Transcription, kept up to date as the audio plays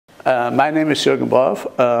My name is Jürgen Wolf.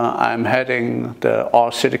 I'm heading the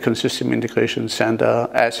All Silicon System Integration Center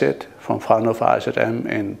ASSID from Fraunhofer IZM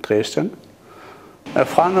in Dresden.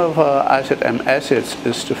 Fraunhofer IZM-ASSID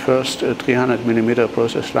is the first 300mm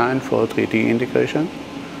process line for 3D integration,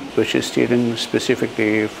 which is dealing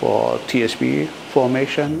specifically for TSV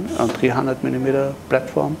formation on 300mm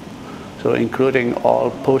platform. So including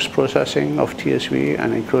all post-processing of TSV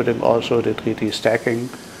and including also the 3D stacking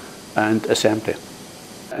and assembly.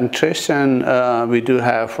 In Dresden, we do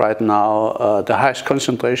have right now the highest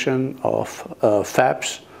concentration of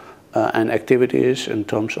fabs and activities in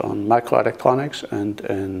terms on microelectronics and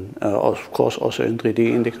of course also in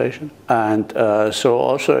 3D integration. And so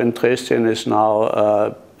also in Dresden is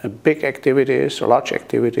now big activities, large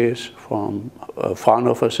activities from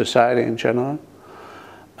Fraunhofer society in general.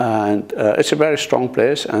 And it's a very strong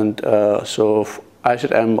place, and so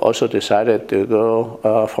IZM also decided to go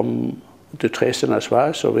to Dresden as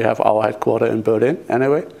well. So we have our headquarters in Berlin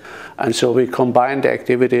anyway. And so we combine the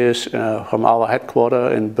activities from our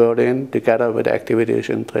headquarters in Berlin together with the activities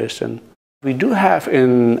in Dresden. We do have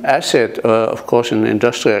in ASSID, of course, an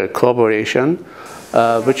industrial cooperation,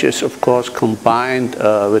 which is of course combined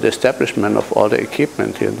with establishment of all the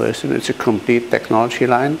equipment here in Dresden. It's a complete technology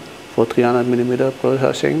line for 300mm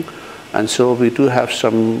processing. And so we do have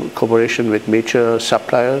some cooperation with major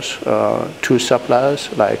suppliers, two suppliers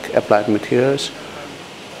like Applied Materials,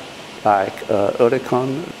 like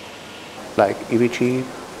Oerlikon, like EVG,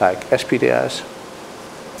 like SPDS,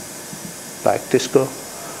 like Disco,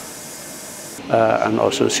 and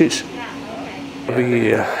also SIS. We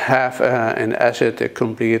have in ASSID a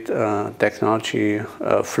complete technology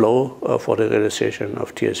flow for the realization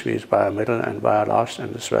of TSVs via middle and via large,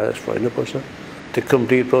 and as well as for interposer. The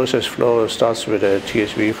complete process flow starts with a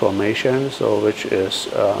TSV formation, so which is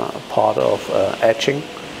part of etching.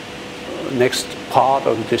 Next part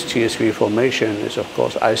of this TSV formation is of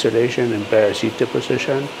course isolation and bare seed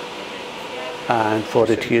deposition. And for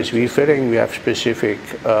the TSV filling, we have specific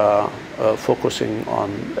focusing on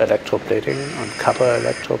electroplating, on copper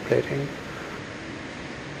electroplating.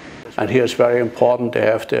 And here it's very important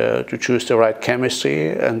to choose the right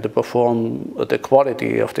chemistry and to perform the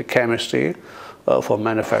quality of the chemistry for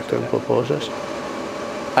manufacturing purposes.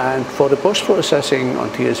 And for the post-processing on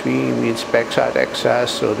TSV means backside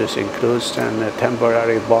access, so this includes then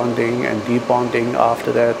temporary bonding and debonding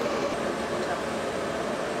after that.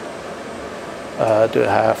 To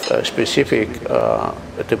have specific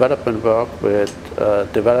development work with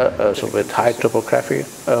with high topography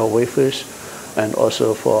wafers, and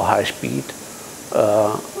also for high speed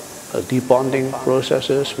debonding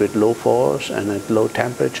processes with low force and at low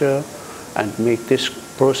temperature, and make these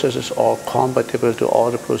processes all compatible to all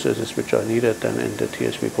the processes which are needed then in the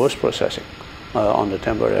TSV post-processing on the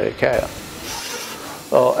temporary carrier.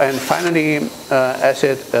 And finally,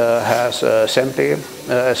 ASSID has assembly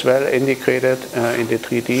as well integrated in the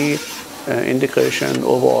 3D integration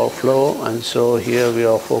overall flow, and so here we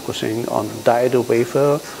are focusing on die to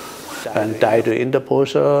wafer and die to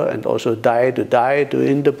interposer, and also die to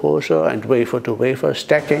interposer and wafer to wafer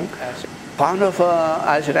stacking. Fraunhofer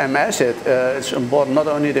IZM-ASSID, it's important not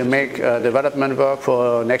only to make development work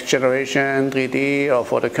for next generation 3D or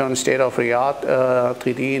for the current state-of-the-art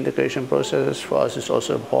 3D integration processes. For us, it's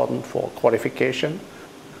also important for qualification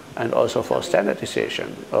and also for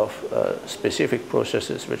standardization of specific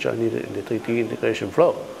processes which are needed in the 3D integration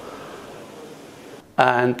flow.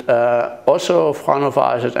 And also Fraunhofer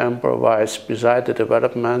IZM provides, beside the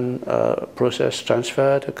development process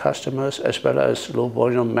transfer to customers, as well as low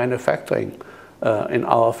volume manufacturing in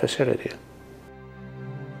our facility.